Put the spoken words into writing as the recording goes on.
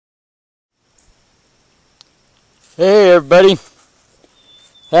Hey everybody,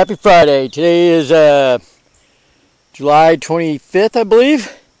 happy Friday. Today is July 25th, I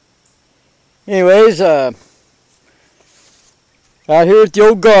believe. Anyways, out here at the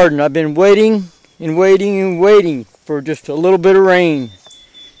old garden, I've been waiting and waiting and waiting for just a little bit of rain.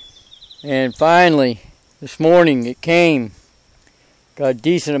 And finally, this morning it came. Got a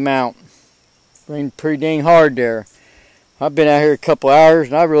decent amount. Rained pretty dang hard there. I've been out here a couple hours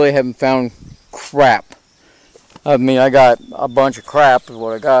and I really haven't found crap. I mean, I got a bunch of crap is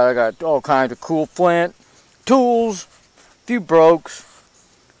what I got. I got all kinds of cool flint, tools, a few brokes,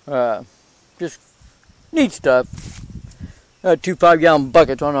 just neat stuff. Got 2 5-gallon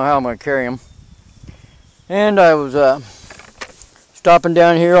buckets. I don't know how I'm going to carry them. And I was stopping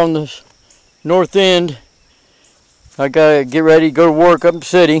down here on the north end. I got to get ready to go to work up in the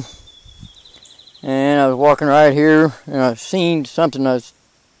city. And I was walking right here, and I seen something that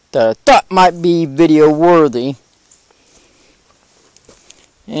I thought might be video worthy.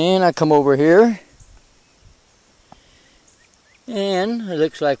 And I come over here, and it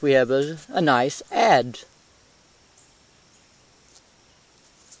looks like we have a nice ad.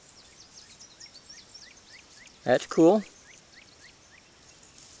 That's cool.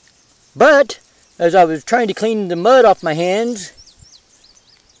 But as I was trying to clean the mud off my hands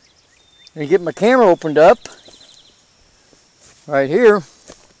and get my camera opened up, right here,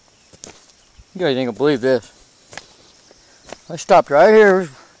 you guys ain't gonna believe this. I stopped right here,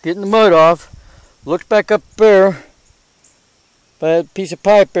 getting the mud off, looked back up there by that piece of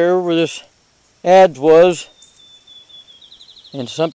pipe there where this ad was, and something